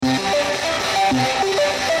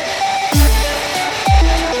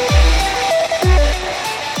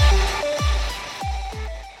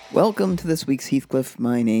Welcome to this week's Heathcliff.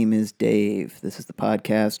 My name is Dave. This is the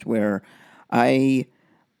podcast where I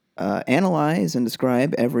analyze and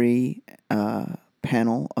describe every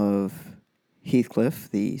panel of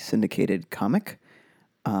Heathcliff, the syndicated comic,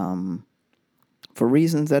 for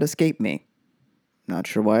reasons that escape me. Not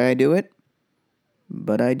sure why I do it,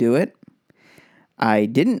 but I do it. I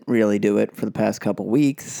didn't really do it for the past couple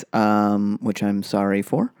weeks, which I'm sorry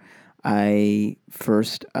for. I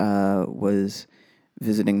first was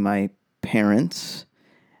visiting my parents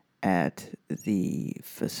at the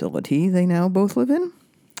facility they now both live in.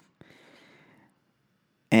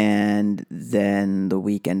 And then the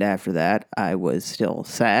weekend after that, I was still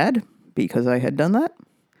sad because I had done that.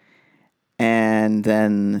 And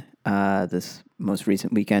then this most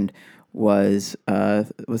recent weekend was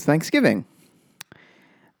Thanksgiving.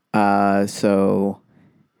 So,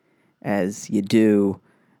 as you do,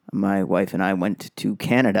 my wife and I went to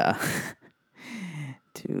Canada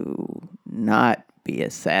to not be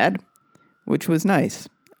as sad, which was nice.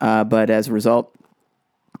 But as a result,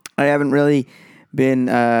 I haven't really been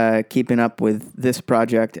keeping up with this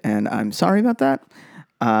project, and I'm sorry about that.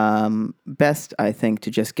 Best, I think,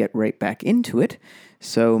 to just get right back into it.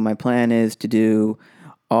 So my plan is to do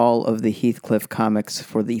all of the Heathcliff comics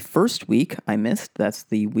for the first week I missed. That's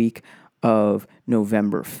the week of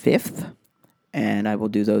November 5th. And I will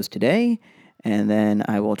do those today. And then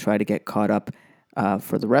I will try to get caught up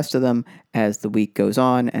for the rest of them as the week goes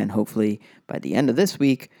on. And hopefully by the end of this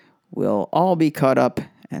week, we'll all be caught up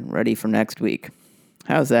and ready for next week.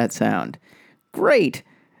 How's that sound? Great.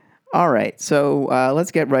 All right, so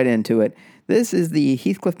let's get right into it. This is the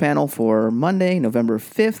Heathcliff panel for Monday, November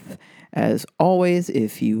 5th. As always,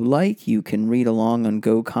 if you like, you can read along on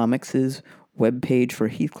Go Comics' webpage for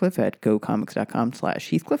Heathcliff at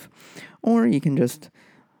gocomics.com/Heathcliff, or you can just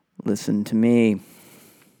listen to me.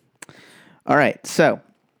 All right, so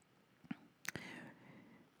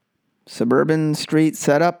suburban street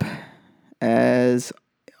setup, as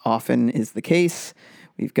often is the case.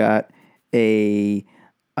 We've got a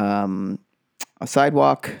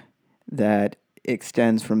sidewalk that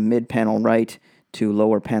extends from mid-panel right to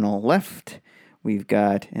lower panel left. We've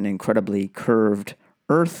got an incredibly curved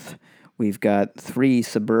earth. We've got 3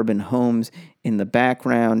 suburban homes in the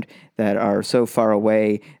background that are so far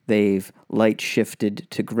away they've light shifted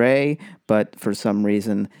to gray, but for some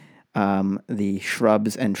reason the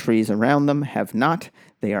shrubs and trees around them have not.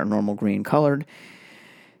 They are normal green colored.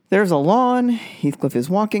 There's a lawn. Heathcliff is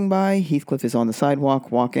walking by. Heathcliff is on the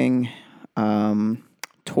sidewalk walking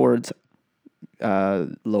towards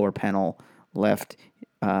lower panel left.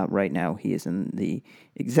 Right now, he is in the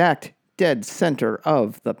exact dead center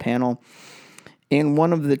of the panel. In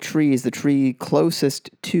one of the trees, the tree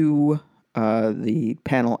closest to the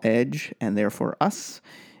panel edge, and therefore us,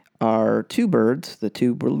 are 2 birds. The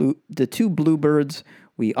two bluebirds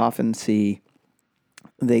we often see.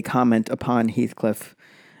 They comment upon Heathcliff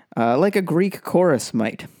like a Greek chorus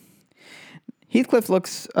might. Heathcliff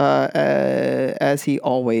looks as he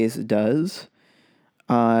always does,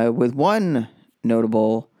 with one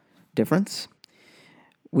notable difference.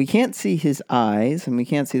 We can't see his eyes, and we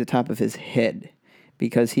can't see the top of his head,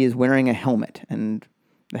 because he is wearing a helmet, and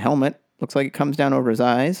the helmet looks like it comes down over his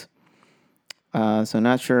eyes, so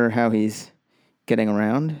not sure how he's getting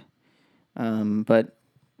around, but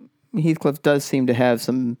Heathcliff does seem to have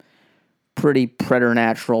some pretty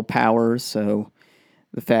preternatural powers, so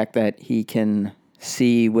the fact that he can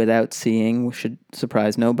see without seeing should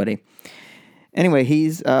surprise nobody. Anyway,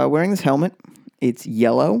 he's wearing this helmet. It's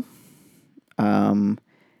yellow,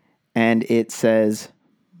 and it says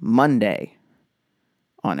Monday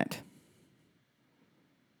on it.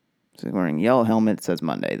 So he's wearing a yellow helmet. It says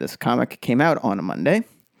Monday. This comic came out on a Monday,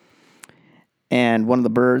 and one of the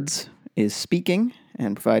birds is speaking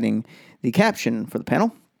and providing the caption for the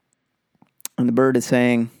panel. And the bird is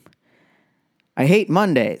saying, "I hate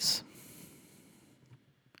Mondays."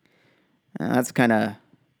 That's kind of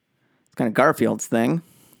Garfield's thing.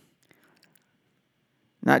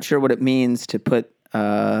 Not sure what it means to put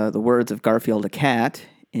the words of Garfield a cat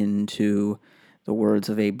into the words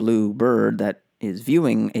of a blue bird that is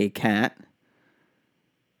viewing a cat.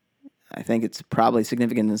 I think it's probably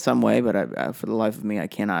significant in some way, but for the life of me, I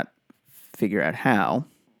cannot figure out how.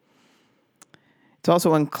 It's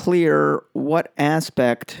also unclear what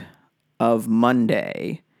aspect of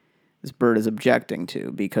Monday this bird is objecting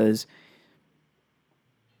to, because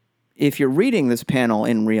if you're reading this panel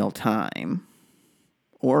in real time,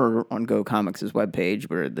 or on Go Comics' webpage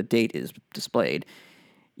where the date is displayed,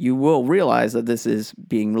 you will realize that this is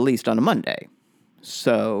being released on a Monday.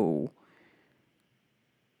 So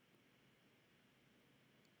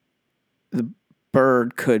the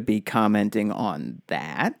bird could be commenting on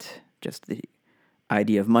that, just the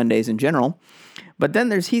idea of Mondays in general. But then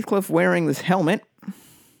there's Heathcliff wearing this helmet.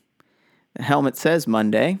 The helmet says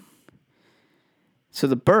Monday. So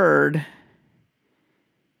the bird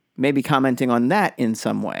may be commenting on that in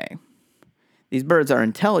some way. These birds are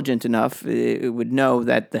intelligent enough, it would know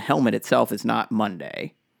that the helmet itself is not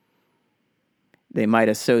Monday. They might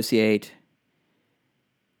associate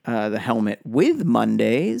the helmet with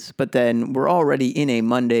Mondays, but then we're already in a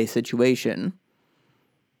Monday situation,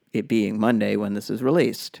 it being Monday when this is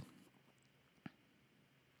released.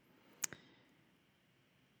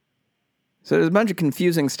 So there's a bunch of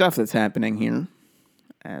confusing stuff that's happening here,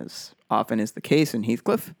 as often is the case in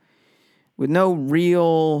Heathcliff, with no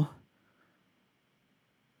real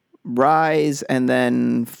rise and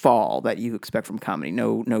then fall that you expect from comedy.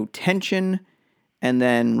 No tension and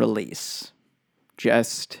then release.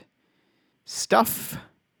 Just stuff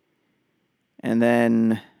and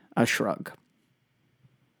then a shrug.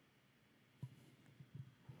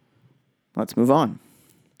 Let's move on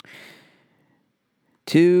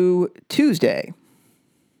to Tuesday,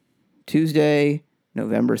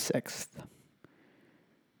 November 6th.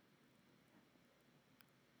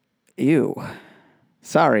 Ew.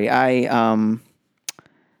 Sorry, I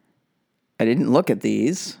didn't look at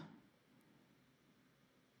these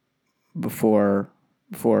before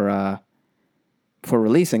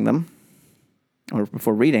releasing them or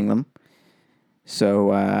before reading them.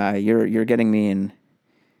 So you're getting me in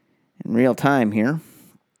real time here.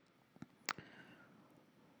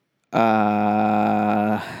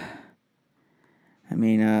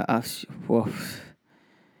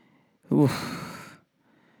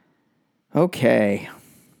 Okay.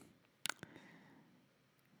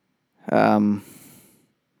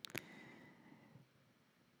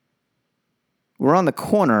 We're on the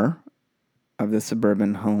corner of the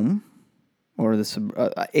suburban home, or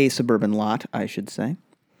a suburban lot, I should say.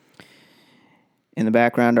 In the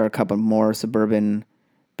background are a couple more suburban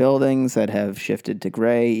buildings that have shifted to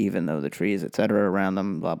gray, even though the trees, etc., around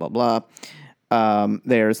them, blah, blah, blah.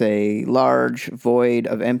 There's a large void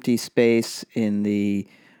of empty space in the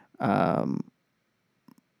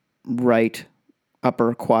right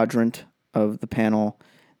upper quadrant of the panel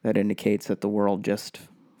that indicates that the world just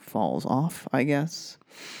falls off, I guess.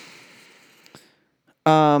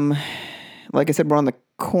 Like I said, we're on the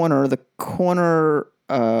corner. The corner,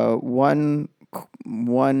 one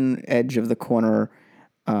edge of the corner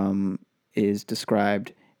is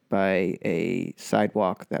described by a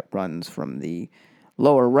sidewalk that runs from the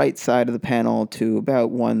lower right side of the panel to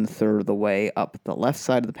about 1/3 of the way up the left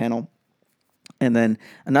side of the panel. And then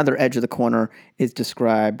another edge of the corner is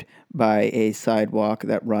described by a sidewalk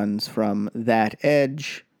that runs from that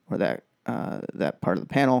edge, or that part of the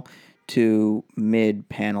panel, to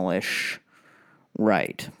mid-panel-ish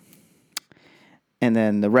right. And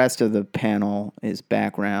then the rest of the panel is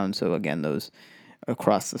background, so again, those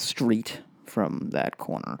across the street from that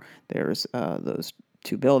corner. There's those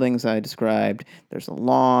two buildings I described. There's a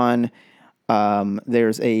lawn.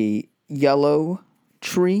 There's a yellow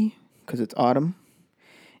tree, because it's autumn.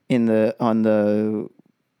 On the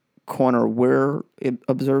corner we're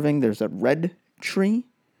observing, there's a red tree.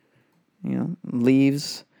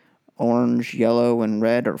 Leaves, orange, yellow, and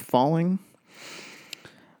red are falling.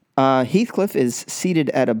 Heathcliff is seated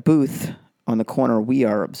at a booth on the corner we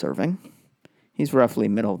are observing. He's roughly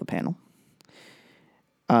middle of the panel.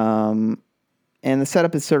 And the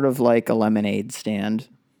setup is sort of like a lemonade stand,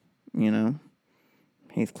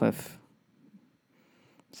 Heathcliff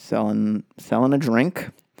selling a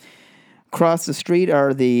drink. Across the street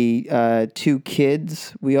are the two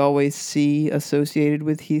kids we always see associated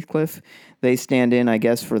with Heathcliff. They stand in, I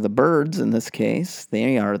guess, for the birds in this case.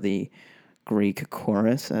 They are the Greek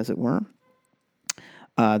chorus, as it were.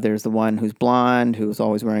 There's the one who's blonde, who's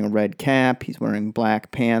always wearing a red cap. He's wearing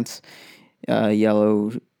black pants,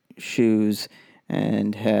 yellow shoes,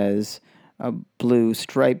 and has a blue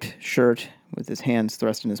striped shirt with his hands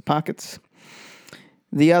thrust in his pockets.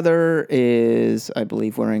 The other is, I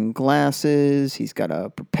believe, wearing glasses. He's got a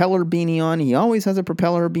propeller beanie on. He always has a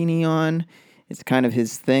propeller beanie on. It's kind of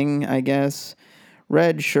his thing, I guess.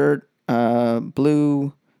 Red shirt,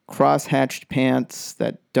 blue cross-hatched pants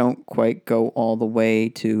that don't quite go all the way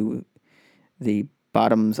to the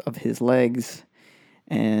bottoms of his legs,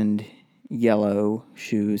 and yellow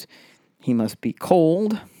shoes. He must be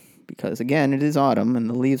cold because, again, it is autumn and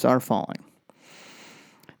the leaves are falling.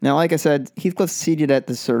 Now, like I said, Heathcliff's seated at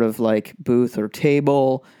this sort of like booth or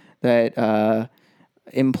table that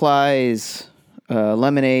implies a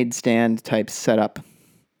lemonade stand type setup.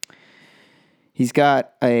 He's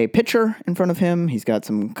got a pitcher in front of him. He's got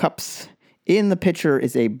some cups In the pitcher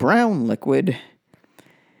is a brown liquid,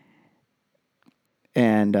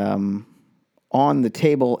 and on the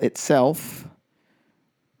table itself,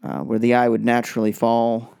 where the eye would naturally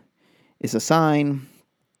fall, is a sign,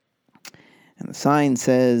 and the sign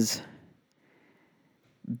says,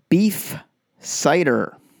 beef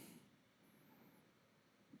cider.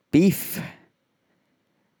 Beef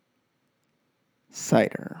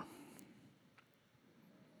cider.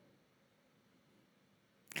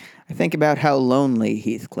 I think about how lonely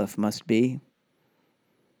Heathcliff must be.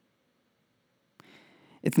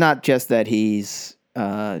 It's not just that he's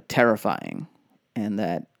terrifying, and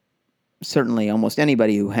that certainly almost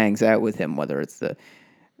anybody who hangs out with him, whether it's the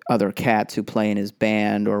other cats who play in his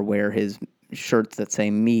band or wear his shirts that say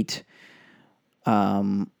meat,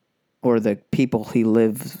 or the people he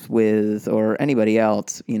lives with, or anybody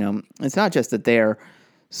else, it's not just that they're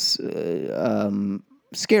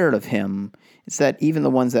scared of him. It's that even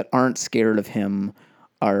the ones that aren't scared of him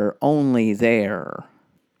are only there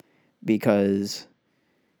because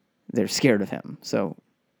they're scared of him. So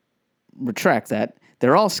retract that.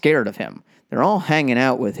 They're all scared of him. They're all hanging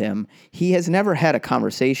out with him. He has never had a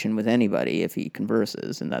conversation with anybody, if he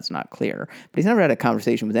converses, and that's not clear. But he's never had a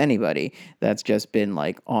conversation with anybody that's just been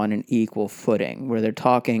like on an equal footing, where they're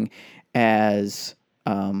talking as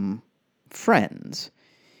friends.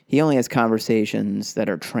 He only has conversations that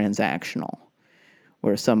are transactional,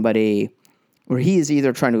 where he is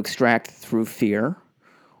either trying to extract through fear,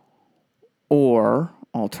 or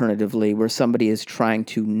alternatively, where somebody is trying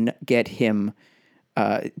to get him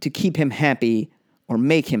to keep him happy or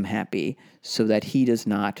make him happy so that he does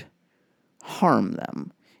not harm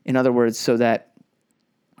them. In other words, so that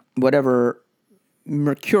whatever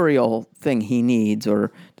mercurial thing he needs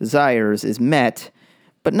or desires is met,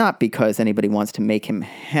 but not because anybody wants to make him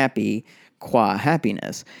happy qua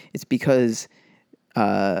happiness. It's because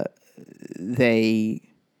they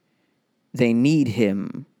need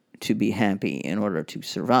him to be happy in order to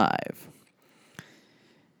survive.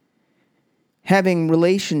 Having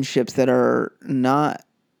relationships that are not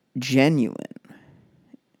genuine,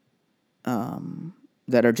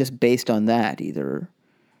 that are just based on that, either,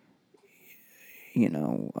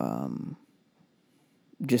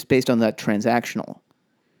 just based on that transactional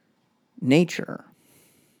nature.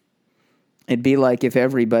 It'd be like if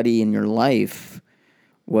everybody in your life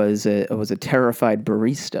was a terrified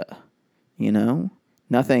barista,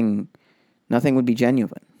 Nothing would be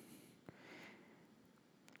genuine.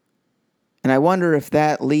 And I wonder if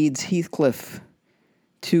that leads Heathcliff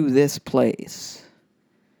to this place.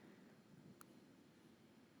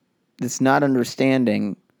 This not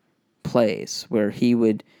understanding place where he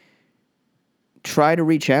would try to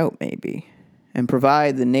reach out maybe and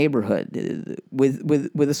provide the neighborhood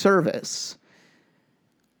with a service.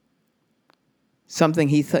 Something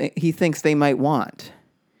he thinks they might want.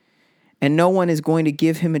 And no one is going to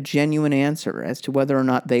give him a genuine answer as to whether or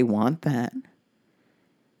not they want that.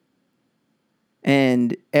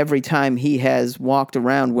 And every time he has walked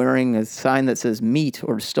around wearing a sign that says meat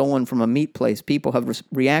or stolen from a meat place, people have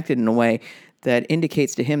reacted in a way that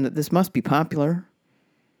indicates to him that this must be popular.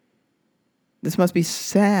 This must be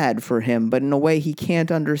sad for him, but in a way he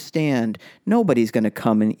can't understand. Nobody's going to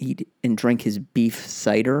come and eat and drink his beef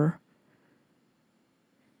cider.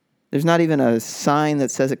 There's not even a sign that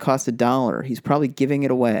says it costs $1. He's probably giving it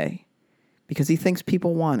away because he thinks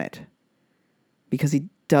people want it. Because he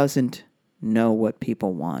doesn't know what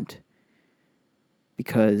people want.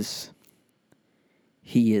 Because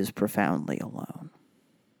he is profoundly alone.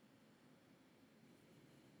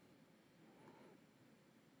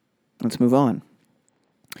 Let's move on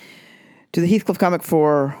to the Heathcliff comic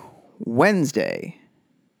for Wednesday,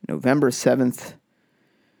 November 7th.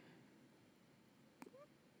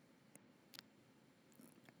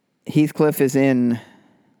 Heathcliff is in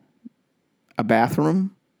a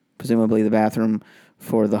bathroom, presumably the bathroom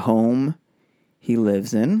for the home he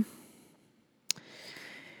lives in.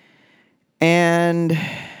 And,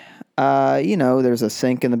 there's a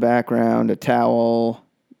sink in the background, a towel.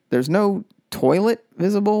 There's no toilet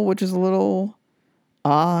visible, which is a little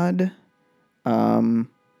odd.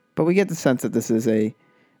 But we get the sense that this is a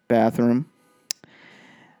bathroom.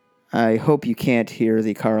 I hope you can't hear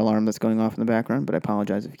the car alarm that's going off in the background, but I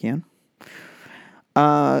apologize if you can.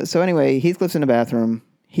 So anyway, Heathcliff's in the bathroom.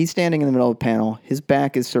 He's standing in the middle of the panel. His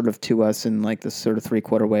back is sort of to us in like this sort of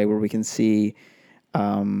three-quarter way where we can see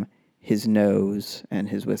his nose and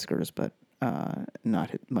his whiskers, but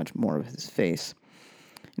not much more of his face.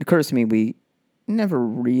 It occurs to me we never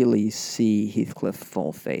really see Heathcliff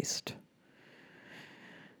full-faced.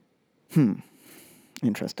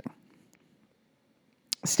 Interesting.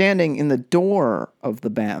 Standing in the door of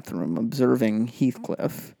the bathroom, observing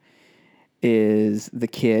Heathcliff, is the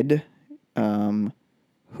kid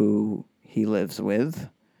who he lives with.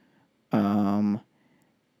 And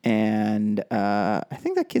I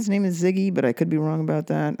think that kid's name is Ziggy, but I could be wrong about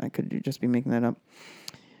that. I could just be making that up.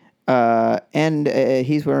 And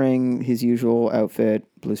he's wearing his usual outfit,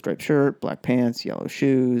 blue striped shirt, black pants, yellow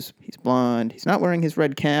shoes. He's blonde. He's not wearing his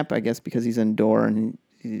red cap, I guess, because he's indoors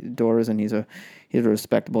and he's a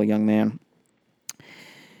respectable young man.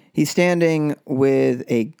 He's standing with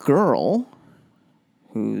a girl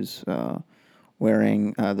who's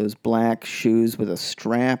wearing those black shoes with a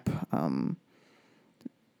strap.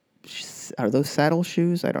 Are those saddle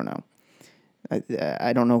shoes? I don't know.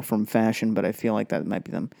 I don't know from fashion, but I feel like that might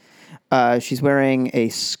be them. She's wearing a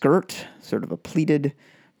skirt, sort of a pleated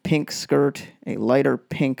pink skirt, a lighter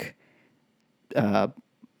pink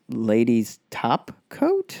lady's top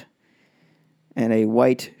coat, and a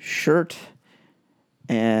white shirt.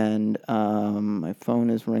 And my phone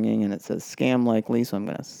is ringing, and it says scam likely, so I'm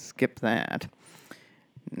going to skip that.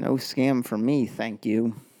 No scam for me, thank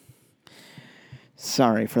you.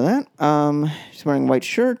 Sorry for that. She's wearing a white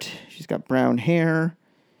shirt. She's got brown hair.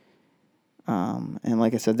 And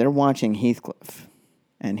like I said, they're watching Heathcliff.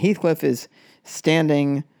 And Heathcliff is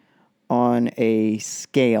standing on a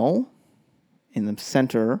scale in the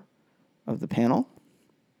center of the panel.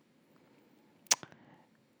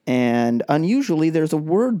 And unusually, there's a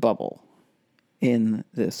word bubble in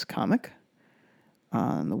this comic.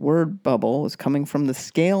 And the word bubble is coming from the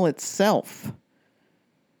scale itself,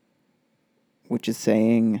 which is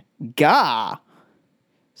saying, "Gah!"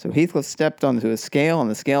 So Heathcliff stepped onto a scale, and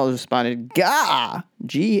the scale responded, "Gah!"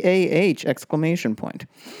 G-A-H, exclamation point.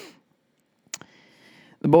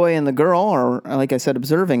 The boy and the girl are, like I said,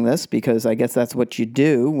 observing this, because I guess that's what you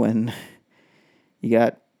do when you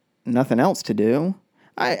got nothing else to do.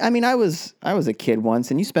 I mean, I was a kid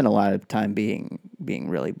once, and you spend a lot of time being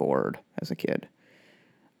really bored as a kid.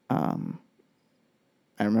 I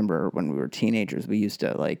remember when we were teenagers, we used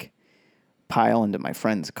to, like, pile into my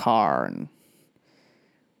friend's car and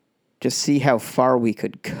just see how far we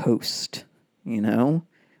could coast,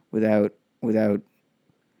 without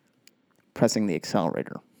pressing the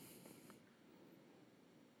accelerator.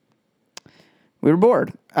 We were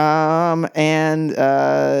bored.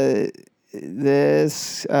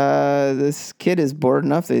 This kid is bored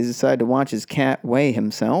enough that he decided to watch his cat weigh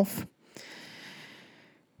himself.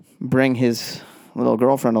 Bring his little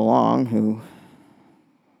girlfriend along, who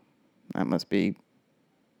that must be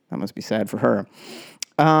sad for her.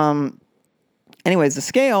 Anyways, the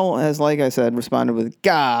scale has, like I said, responded with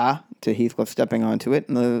 "gah" to Heathcliff stepping onto it,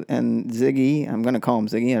 and Ziggy, I'm going to call him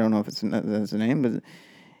Ziggy. I don't know if that's a name, but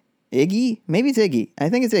Iggy, maybe it's Iggy. I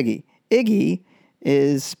think it's Iggy. Iggy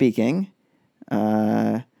is speaking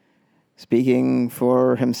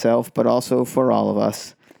for himself, but also for all of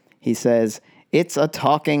us. He says, "It's a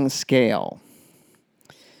talking scale."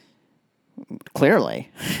 Clearly,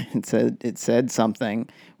 it said something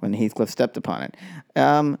when Heathcliff stepped upon it.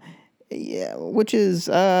 Which is,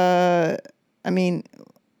 I mean,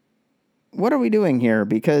 what are we doing here?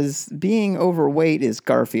 Because being overweight is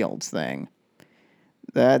Garfield's thing.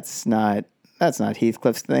 That's not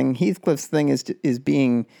Heathcliff's thing. Heathcliff's thing is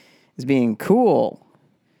being cool.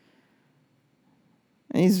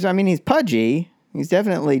 And he's pudgy. He's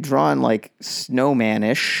definitely drawn like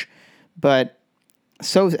snowman-ish, but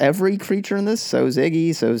so's every creature in this. So's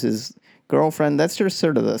Iggy. So's his girlfriend. That's just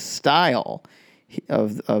sort of the style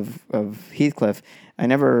of Heathcliff. I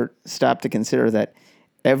never stopped to consider that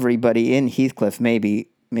everybody in Heathcliff may be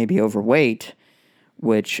overweight,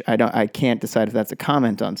 which I can't decide if that's a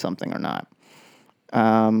comment on something or not.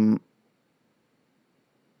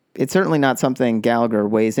 It's certainly not something Gallagher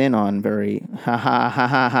weighs in on very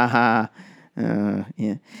ha.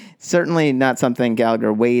 Yeah. Certainly not something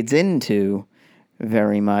Gallagher wades into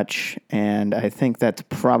very much, and I think that's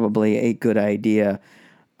probably a good idea.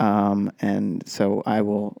 And so I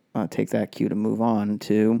will take that cue to move on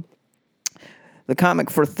to the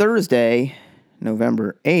comic for Thursday,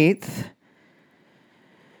 November 8th.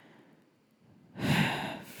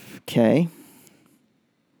 Okay.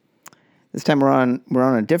 This time we're on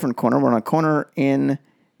a different corner. We're on a corner in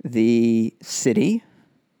the city.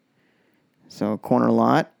 So a corner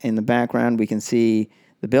lot. In the background, we can see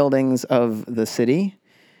the buildings of the city.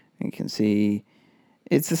 You can see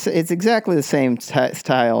it's exactly the same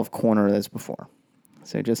style of corner as before.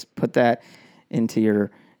 So just put that into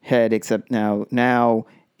your head, except now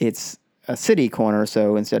it's a city corner.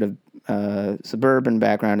 So instead of suburban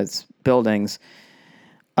background, it's buildings.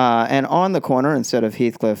 And on the corner, instead of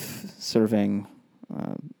Heathcliff serving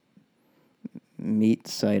meat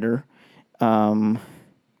cider.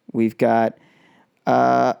 We've got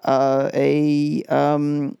an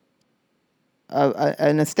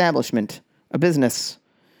establishment, a business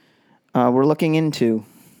we're looking into.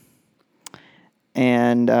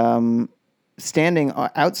 And standing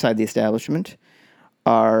outside the establishment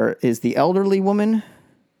is the elderly woman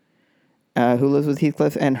who lives with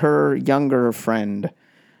Heathcliff and her younger friend.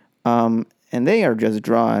 And they are just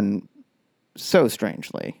drawn so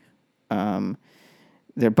strangely.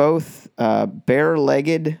 They're both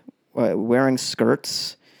bare-legged, wearing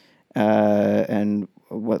skirts and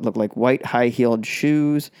what look like white high-heeled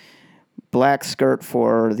shoes, black skirt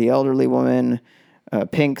for the elderly woman,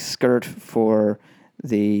 pink skirt for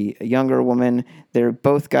the younger woman. They're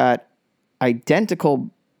both got identical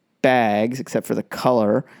bags, except for the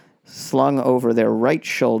color, slung over their right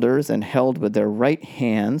shoulders and held with their right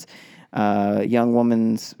hands. Young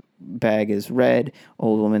woman's bag is red,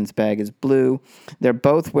 old woman's bag is blue. They're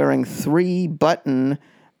both wearing 3-button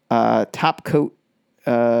top coat,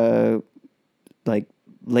 like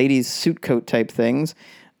ladies' suit coat type things.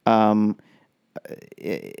 They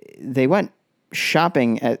went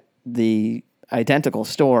shopping at the identical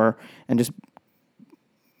store and just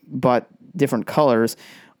bought different colors.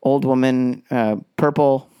 Old woman,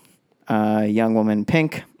 purple. Young woman,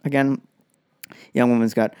 pink. Again, young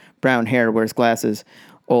woman's got brown hair, wears glasses.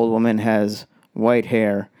 Old woman has white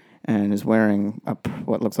hair and is wearing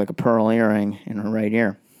what looks like a pearl earring in her right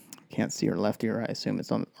ear. Can't see her left ear. I assume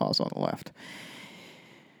it's also on the left.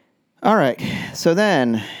 All right. So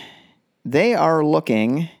then they are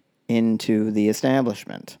looking into the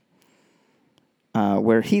establishment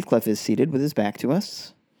where Heathcliff is seated with his back to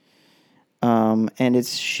us. And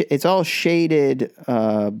it's all shaded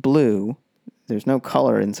blue. There's no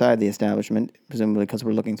color inside the establishment, presumably because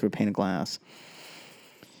we're looking through a pane of glass.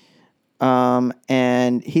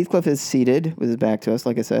 And Heathcliff is seated with his back to us,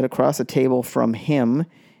 like I said. Across a table from him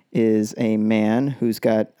is a man who's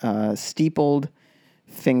got steepled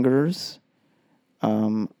fingers.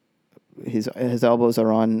 His elbows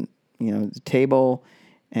are on the table,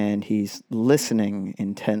 and he's listening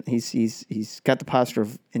intent. He's got the posture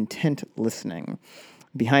of intent listening.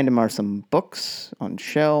 Behind him are some books on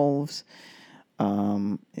shelves.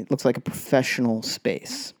 It looks like a professional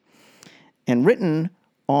space, and written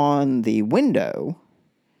on the window,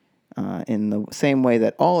 in the same way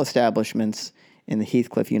that all establishments in the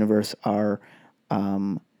Heathcliff universe are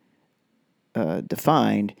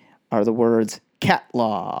defined, are the words cat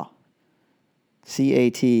law.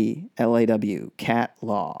 CATLAW, cat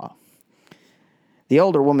law. The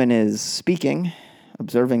older woman is speaking,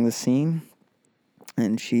 observing the scene,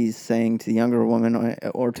 and she's saying to the younger woman,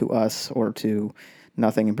 or to us, or to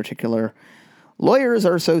nothing in particular, lawyers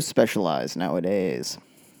are so specialized nowadays.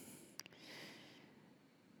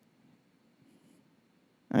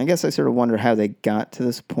 I guess I sort of wonder how they got to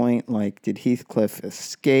this point. Like, did Heathcliff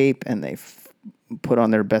escape and they put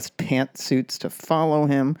on their best pantsuits to follow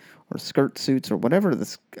him, or skirt suits, or whatever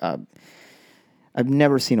this... I've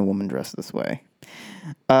never seen a woman dressed this way.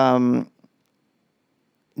 Are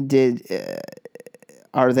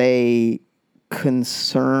they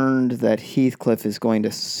concerned that Heathcliff is going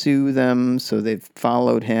to sue them, so they've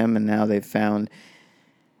followed him, and now they've found...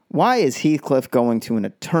 Why is Heathcliff going to an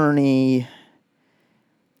attorney?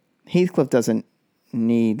 Heathcliff doesn't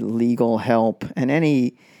need legal help, and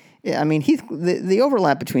the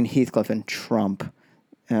overlap between Heathcliff and Trump,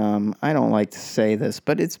 I don't like to say this,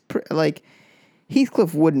 but it's like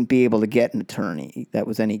Heathcliff wouldn't be able to get an attorney that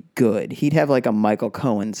was any good. He'd have like a Michael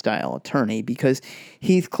Cohen style attorney, because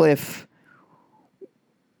Heathcliff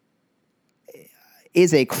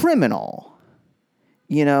is a criminal,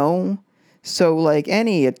 So, like,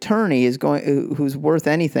 any attorney who's worth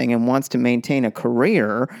anything and wants to maintain a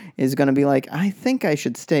career is going to be like, I think I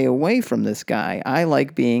should stay away from this guy. I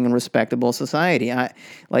like being in respectable society.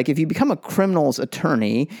 If you become a criminal's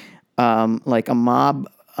attorney, like a mob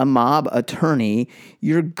attorney,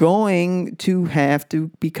 you're going to have to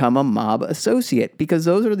become a mob associate, because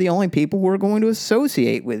those are the only people who are going to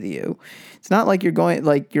associate with you. It's not like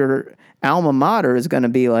your alma mater is going to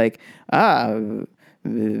be like,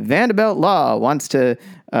 Vanderbilt Law wants to,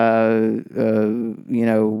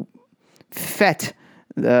 fet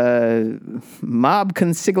mob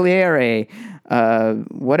consigliere,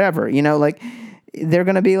 whatever. They're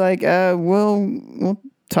going to be like, we'll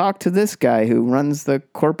talk to this guy who runs the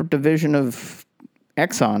corporate division of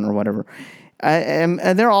Exxon or whatever. And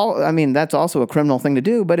they're all, that's also a criminal thing to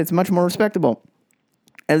do, but it's much more respectable.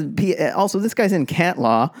 Also, this guy's in cat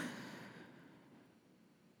law,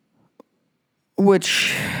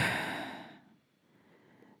 which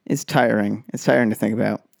is tiring. It's tiring to think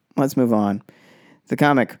about. Let's move on. the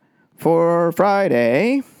comic for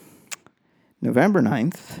Friday, November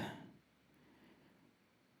 9th.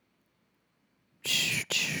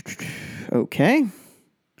 Okay.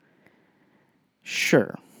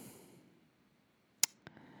 Sure.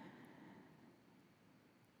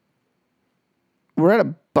 We're at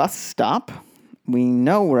a bus stop. We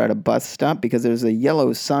know we're at a bus stop because there's a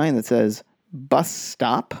yellow sign that says bus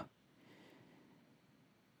stop.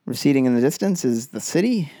 Receding in the distance is the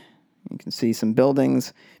city. You can see some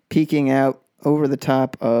buildings peeking out over the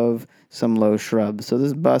top of some low shrubs. So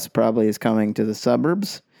this bus probably is coming to the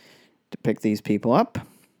suburbs to pick these people up.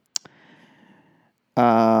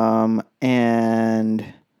 And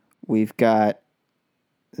we've got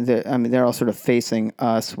they're all sort of facing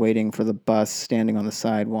us, waiting for the bus, standing on the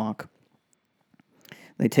sidewalk.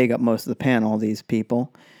 They take up most of the panel, these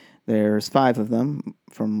people. There's 5 of them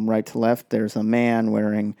from right to left. There's a man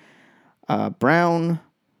wearing a brown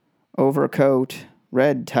overcoat,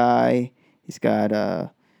 red tie. He's got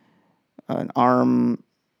an arm.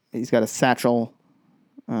 He's got a satchel,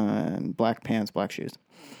 and black pants, black shoes.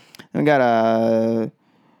 And we got a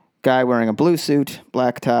guy wearing a blue suit,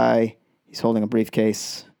 black tie. He's holding a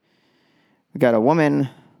briefcase. We got a woman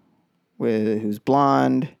who's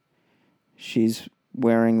blonde. She's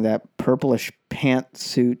wearing that purplish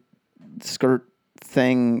pantsuit skirt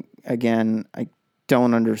thing. Again, I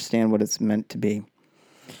don't understand what it's meant to be.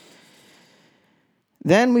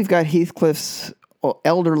 Then we've got Heathcliff's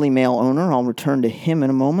elderly male owner. I'll return to him in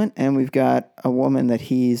a moment. And we've got a woman that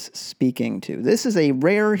he's speaking to. This is a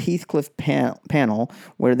rare Heathcliff panel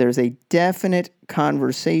where there's a definite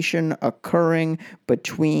conversation occurring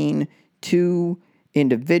between 2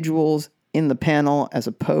 individuals in the panel as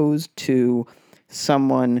opposed to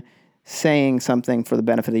someone saying something for the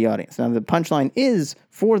benefit of the audience. Now, the punchline is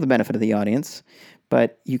for the benefit of the audience,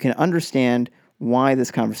 but you can understand why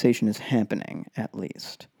this conversation is happening, at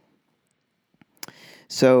least.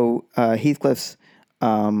 So Heathcliff's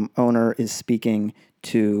owner is speaking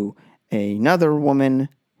to another woman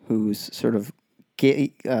who's sort of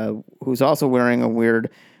who's also wearing a weird,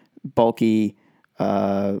 bulky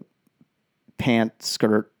pant,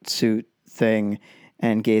 skirt, suit thing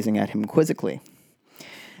and gazing at him quizzically.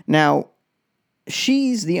 Now,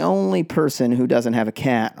 she's the only person who doesn't have a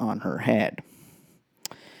cat on her head.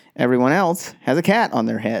 Everyone else has a cat on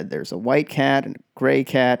their head. There's a white cat and a gray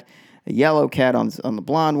cat, a yellow cat on the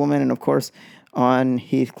blonde woman, and of course, on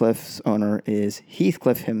Heathcliff's owner is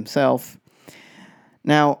Heathcliff himself.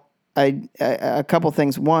 Now, a couple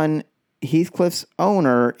things. One, Heathcliff's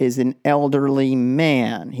owner is an elderly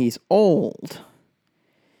man. He's old.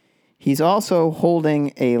 He's also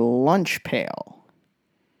holding a lunch pail,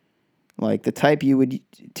 like the type you would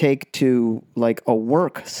take to like a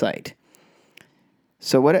work site.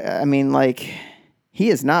 So he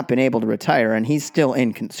has not been able to retire, and he's still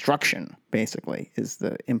in construction, basically, is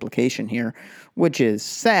the implication here, which is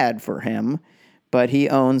sad for him, but he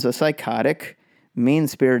owns a psychotic,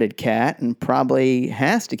 mean-spirited cat and probably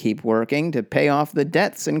has to keep working to pay off the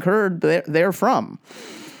debts incurred therefrom.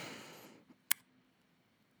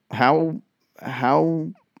 How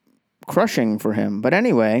crushing for him. But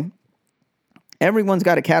anyway, everyone's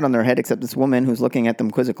got a cat on their head except this woman who's looking at them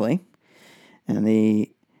quizzically. And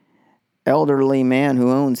the elderly man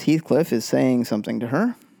who owns Heathcliff is saying something to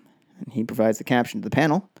her. And he provides the caption to the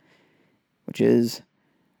panel, which is,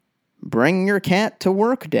 "Bring your cat to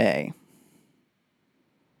work day."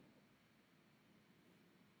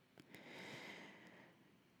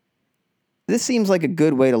 This seems like a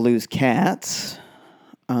good way to lose cats,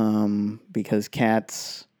 because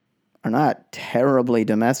cats are not terribly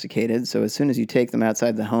domesticated. So as soon as you take them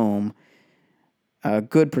outside the home, a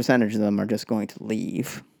good percentage of them are just going to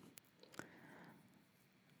leave.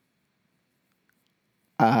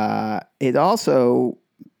 It also,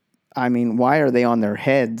 why are they on their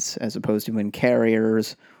heads as opposed to in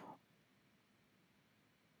carriers?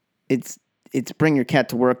 It's bring your cat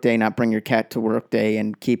to work day, not bring your cat to work day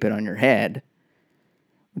and keep it on your head,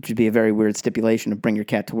 which would be a very weird stipulation of bring your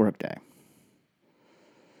cat to work day.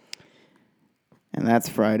 And that's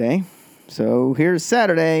Friday. So here's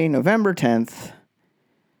Saturday, November 10th,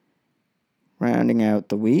 rounding out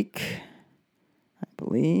the week, I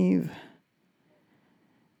believe.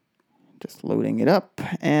 Just loading it up,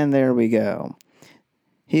 and there we go.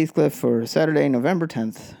 Heathcliff for Saturday, November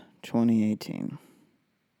 10th, 2018.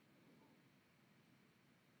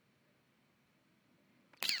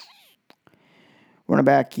 We're in a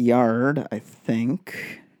backyard, I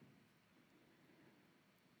think,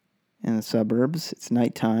 in the suburbs. It's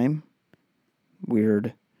nighttime.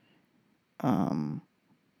 Weird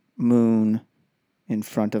moon in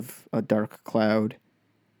front of a dark cloud.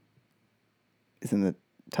 is in the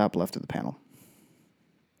top left of the panel.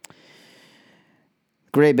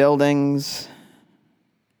 Gray buildings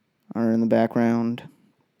are in the background.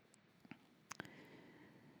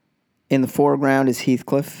 In the foreground is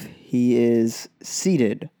Heathcliff. He is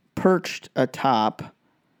seated, perched atop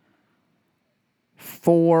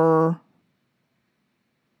 4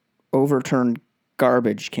 overturned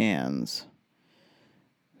garbage cans.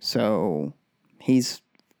 So he's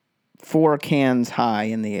 4 cans high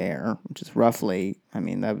in the air, which is roughly,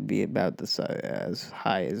 that would be about the size, as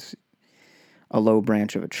high as a low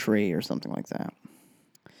branch of a tree or something like that.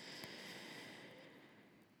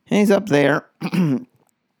 And he's up there, and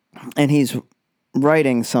he's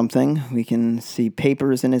writing something. We can see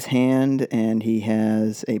papers in his hand, and he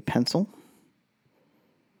has a pencil.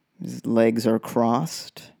 His legs are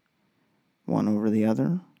crossed, one over the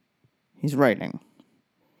other. He's writing.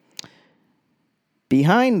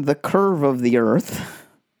 Behind the curve of the earth,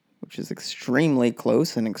 which is extremely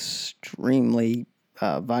close and extremely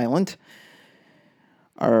violent,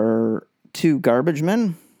 are 2 garbage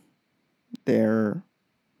men. They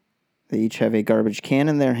each have a garbage can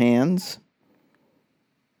in their hands,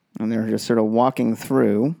 and they're just sort of walking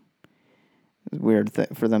through. It's weird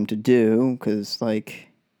for them to do, because,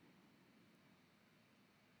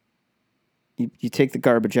 you take the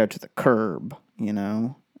garbage out to the curb,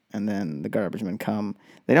 and then the garbage men come.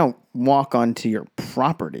 They don't walk onto your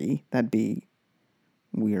property. That'd be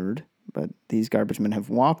weird. But these garbage men have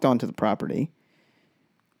walked onto the property,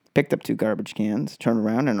 picked up 2 garbage cans, turned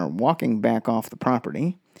around, and are walking back off the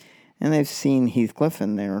property. And they've seen Heathcliff,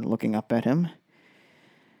 and they're looking up at him.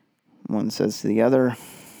 One says to the other,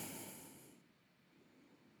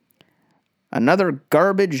 "Another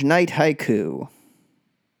garbage night haiku."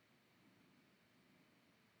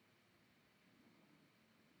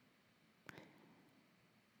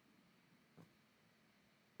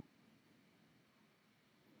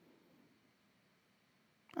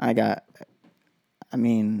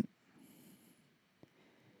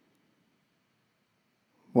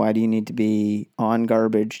 Why do you need to be on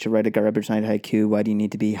garbage to write a garbage night haiku? Why do you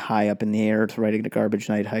need to be high up in the air to write a garbage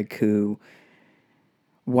night haiku?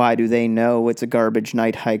 Why do they know it's a garbage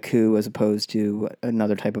night haiku as opposed to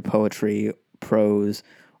another type of poetry, prose,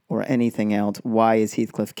 or anything else? Why is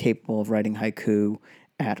Heathcliff capable of writing haiku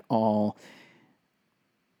at all?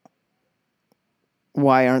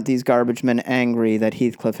 Why aren't these garbage men angry that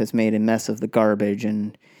Heathcliff has made a mess of the garbage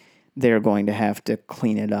and they're going to have to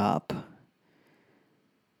clean it up?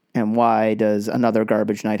 And why does another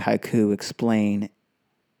garbage night haiku explain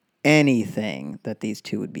anything that these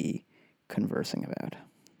 2 would be conversing about?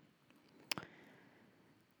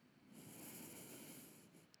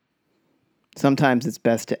 Sometimes it's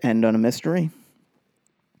best to end on a mystery.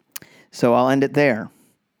 So I'll end it there.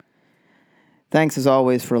 Thanks as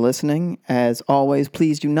always for listening. As always,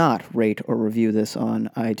 please do not rate or review this on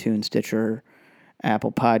iTunes, Stitcher,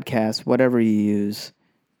 Apple Podcasts, whatever you use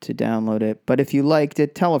to download it. But if you liked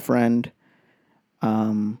it, tell a friend.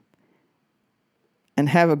 And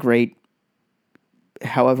have a great,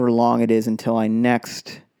 however long it is until I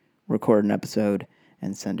next record an episode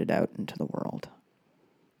and send it out into the world.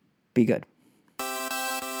 Be good.